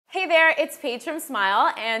Hey there, it's Paige from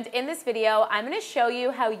Smile, and in this video, I'm going to show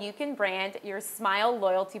you how you can brand your Smile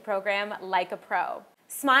loyalty program like a pro.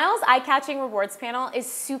 Smile's eye-catching rewards panel is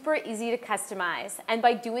super easy to customize, and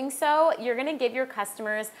by doing so, you're going to give your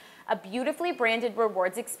customers a beautifully branded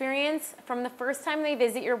rewards experience from the first time they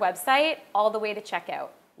visit your website all the way to checkout.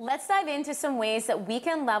 Let's dive into some ways that we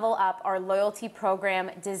can level up our loyalty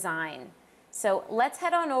program design. So let's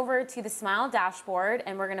head on over to the Smile dashboard,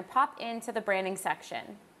 and we're going to pop into the branding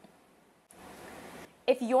section.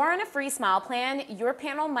 If you're on a free Smile plan, your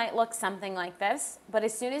panel might look something like this, but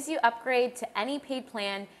as soon as you upgrade to any paid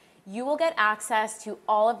plan, you will get access to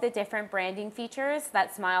all of the different branding features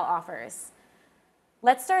that Smile offers.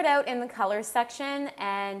 Let's start out in the colors section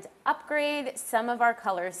and upgrade some of our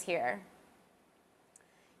colors here.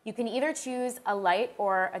 You can either choose a light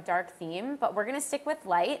or a dark theme, but we're going to stick with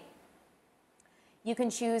light. You can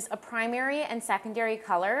choose a primary and secondary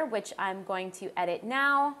color, which I'm going to edit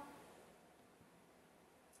now.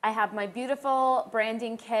 I have my beautiful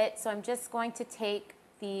branding kit, so I'm just going to take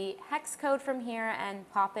the hex code from here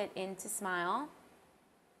and pop it into Smile.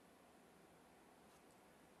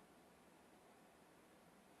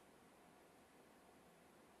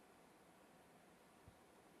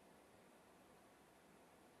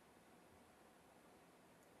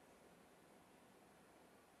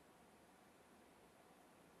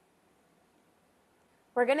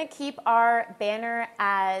 We're going to keep our banner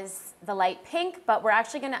as the light pink, but we're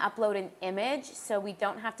actually going to upload an image so we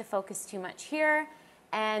don't have to focus too much here.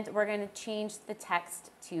 And we're going to change the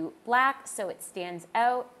text to black so it stands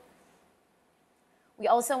out. We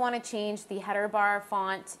also want to change the header bar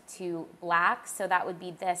font to black, so that would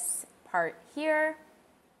be this part here.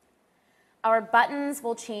 Our buttons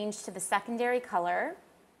will change to the secondary color,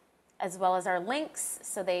 as well as our links,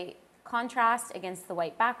 so they contrast against the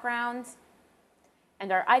white background.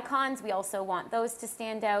 And our icons, we also want those to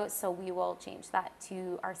stand out, so we will change that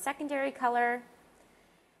to our secondary color.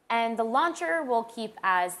 And the launcher we'll keep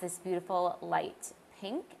as this beautiful light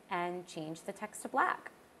pink and change the text to black.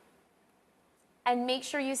 And make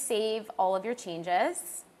sure you save all of your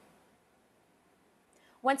changes.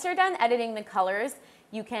 Once you're done editing the colors,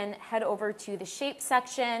 you can head over to the shape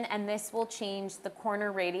section, and this will change the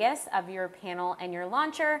corner radius of your panel and your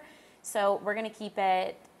launcher. So we're going to keep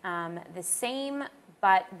it the same,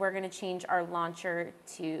 but we're going to change our launcher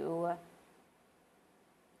to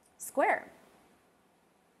square.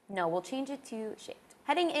 No, we'll change it to shaped.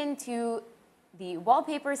 Heading into the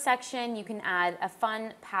wallpaper section, you can add a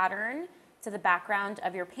fun pattern to the background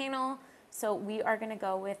of your panel. So we are going to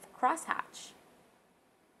go with crosshatch.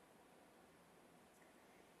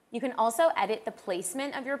 You can also edit the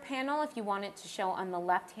placement of your panel if you want it to show on the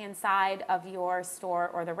left-hand side of your store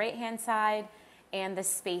or the right-hand side, and the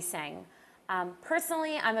spacing.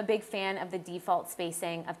 Personally, I'm a big fan of the default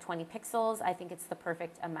spacing of 20 pixels. I think it's the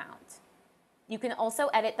perfect amount. You can also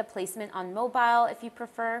edit the placement on mobile if you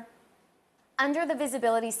prefer. Under the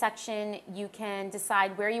visibility section, you can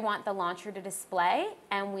decide where you want the launcher to display,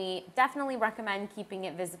 and we definitely recommend keeping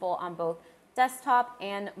it visible on both desktop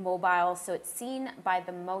and mobile so it's seen by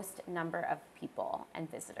the most number of people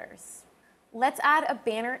and visitors. Let's add a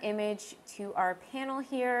banner image to our panel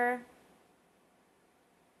here.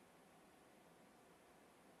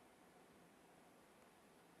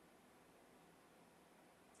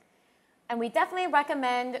 And we definitely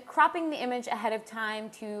recommend cropping the image ahead of time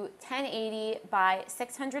to 1080 by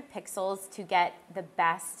 600 pixels to get the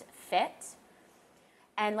best fit.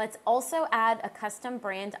 And let's also add a custom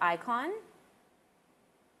brand icon.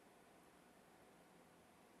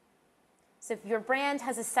 So if your brand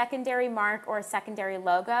has a secondary mark or a secondary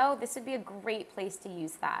logo, this would be a great place to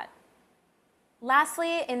use that.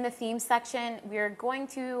 Lastly, in the theme section, we're going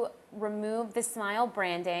to remove the Smile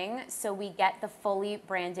branding so we get the fully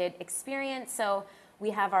branded experience. So we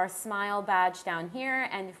have our Smile badge down here,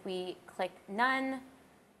 and if we click none,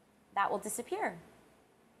 that will disappear.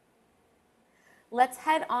 Let's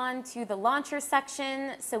head on to the launcher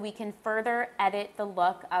section so we can further edit the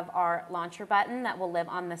look of our launcher button that will live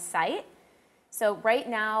on the site. So right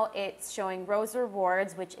now it's showing Rose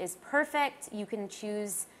Rewards, which is perfect. You can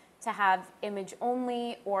choose to have image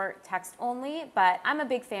only or text only, but I'm a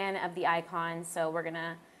big fan of the icon, so we're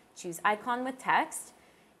gonna choose icon with text,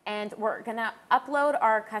 and we're gonna upload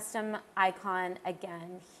our custom icon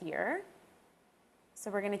again here.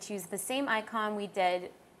 So we're gonna choose the same icon we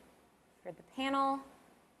did for the panel,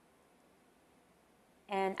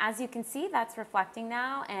 and as you can see, that's reflecting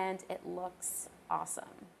now, and it looks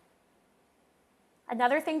awesome.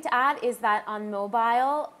 Another thing to add is that on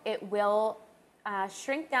mobile, it will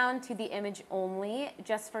shrink down to the image only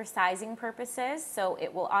just for sizing purposes, so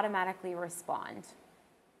it will automatically respond.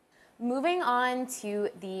 Moving on to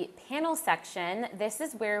the panel section, this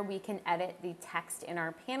is where we can edit the text in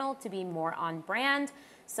our panel to be more on brand.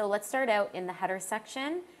 So let's start out in the header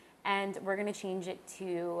section, and we're going to change it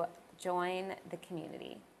to join the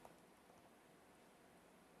community.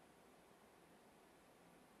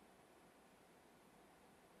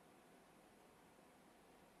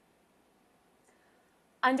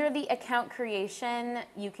 Under the account creation,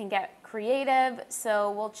 you can get creative, so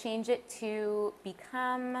we'll change it to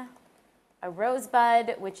become a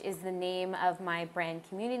rosebud, which is the name of my brand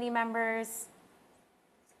community members.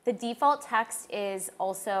 The default text is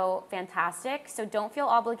also fantastic, so don't feel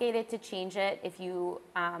obligated to change it if you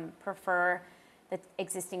prefer the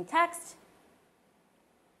existing text.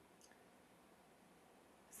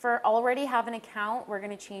 For already have an account, we're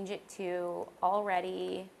going to change it to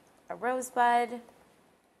already a rosebud,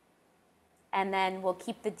 and then we'll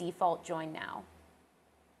keep the default join now.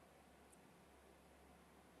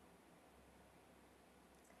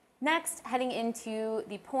 Next, heading into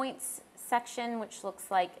the points section, which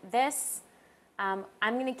looks like this. I'm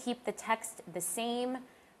going to keep the text the same,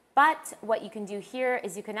 but what you can do here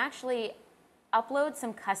is you can actually upload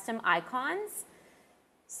some custom icons.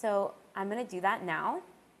 So I'm going to do that now.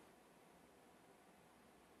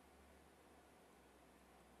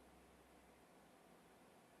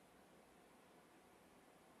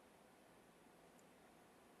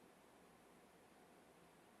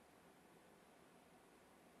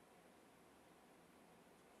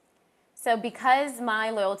 So because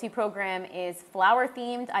my loyalty program is flower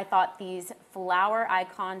themed, I thought these flower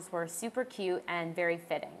icons were super cute and very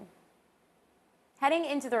fitting. Heading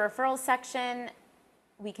into the referrals section,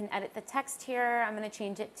 we can edit the text here. I'm going to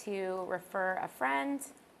change it to refer a friend.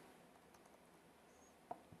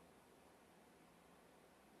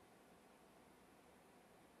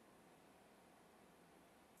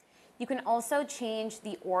 You can also change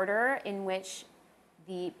the order in which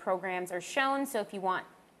the programs are shown. So if you want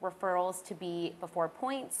referrals to be before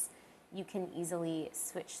points, you can easily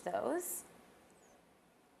switch those.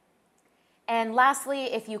 And lastly,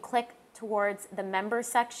 if you click towards the member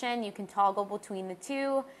section, you can toggle between the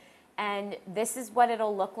two, and this is what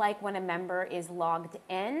it'll look like when a member is logged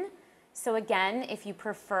in. So again, if you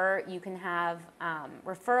prefer, you can have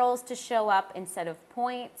referrals to show up instead of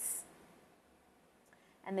points,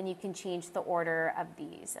 and then you can change the order of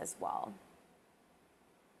these as well.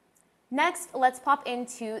 Next, let's pop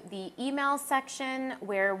into the email section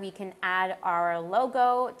where we can add our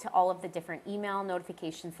logo to all of the different email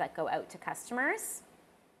notifications that go out to customers.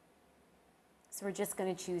 So we're just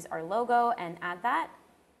going to choose our logo and add that.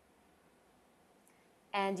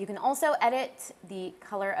 And you can also edit the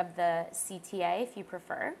color of the CTA if you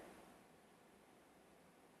prefer.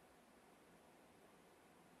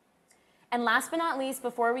 And last but not least,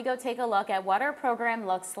 before we go take a look at what our program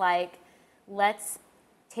looks like, let's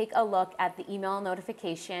take a look at the email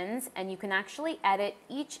notifications, and you can actually edit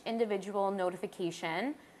each individual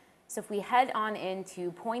notification. So if we head on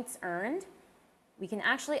into points earned, we can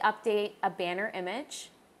actually update a banner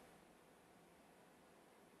image.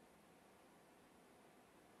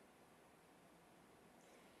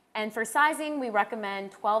 And for sizing, we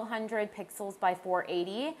recommend 1200 pixels by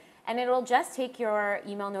 480, and it'll just take your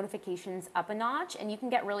email notifications up a notch, and you can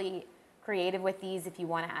get really creative with these if you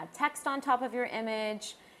want to add text on top of your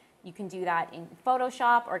image. You can do that in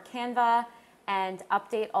Photoshop or Canva and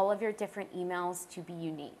update all of your different emails to be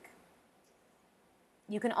unique.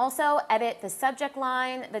 You can also edit the subject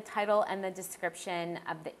line, the title, and the description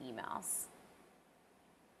of the emails.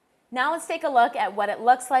 Now let's take a look at what it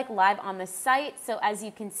looks like live on the site. So as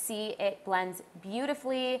you can see, it blends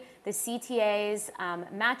beautifully. The CTAs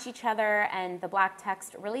match each other, and the black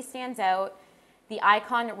text really stands out. The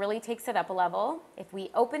icon really takes it up a level. If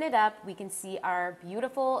we open it up, we can see our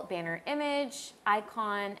beautiful banner image,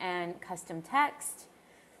 icon, and custom text.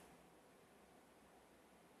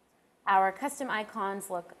 Our custom icons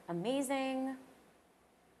look amazing.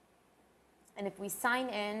 And if we sign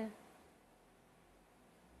in,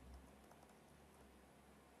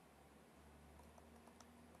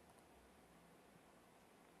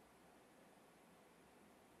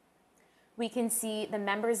 we can see the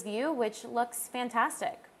members view, which looks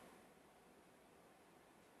fantastic.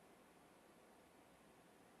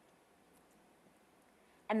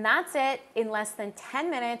 And that's it. In less than 10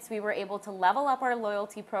 minutes, we were able to level up our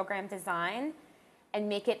loyalty program design and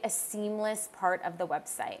make it a seamless part of the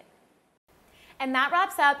website. And that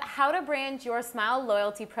wraps up how to brand your Smile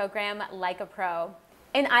loyalty program like a pro.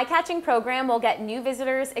 An eye-catching program will get new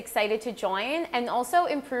visitors excited to join and also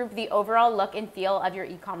improve the overall look and feel of your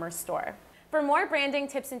e-commerce store. For more branding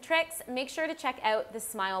tips and tricks, make sure to check out the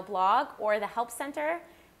Smile blog or the Help Center.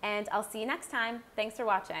 and I'll see you next time. Thanks for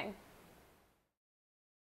watching.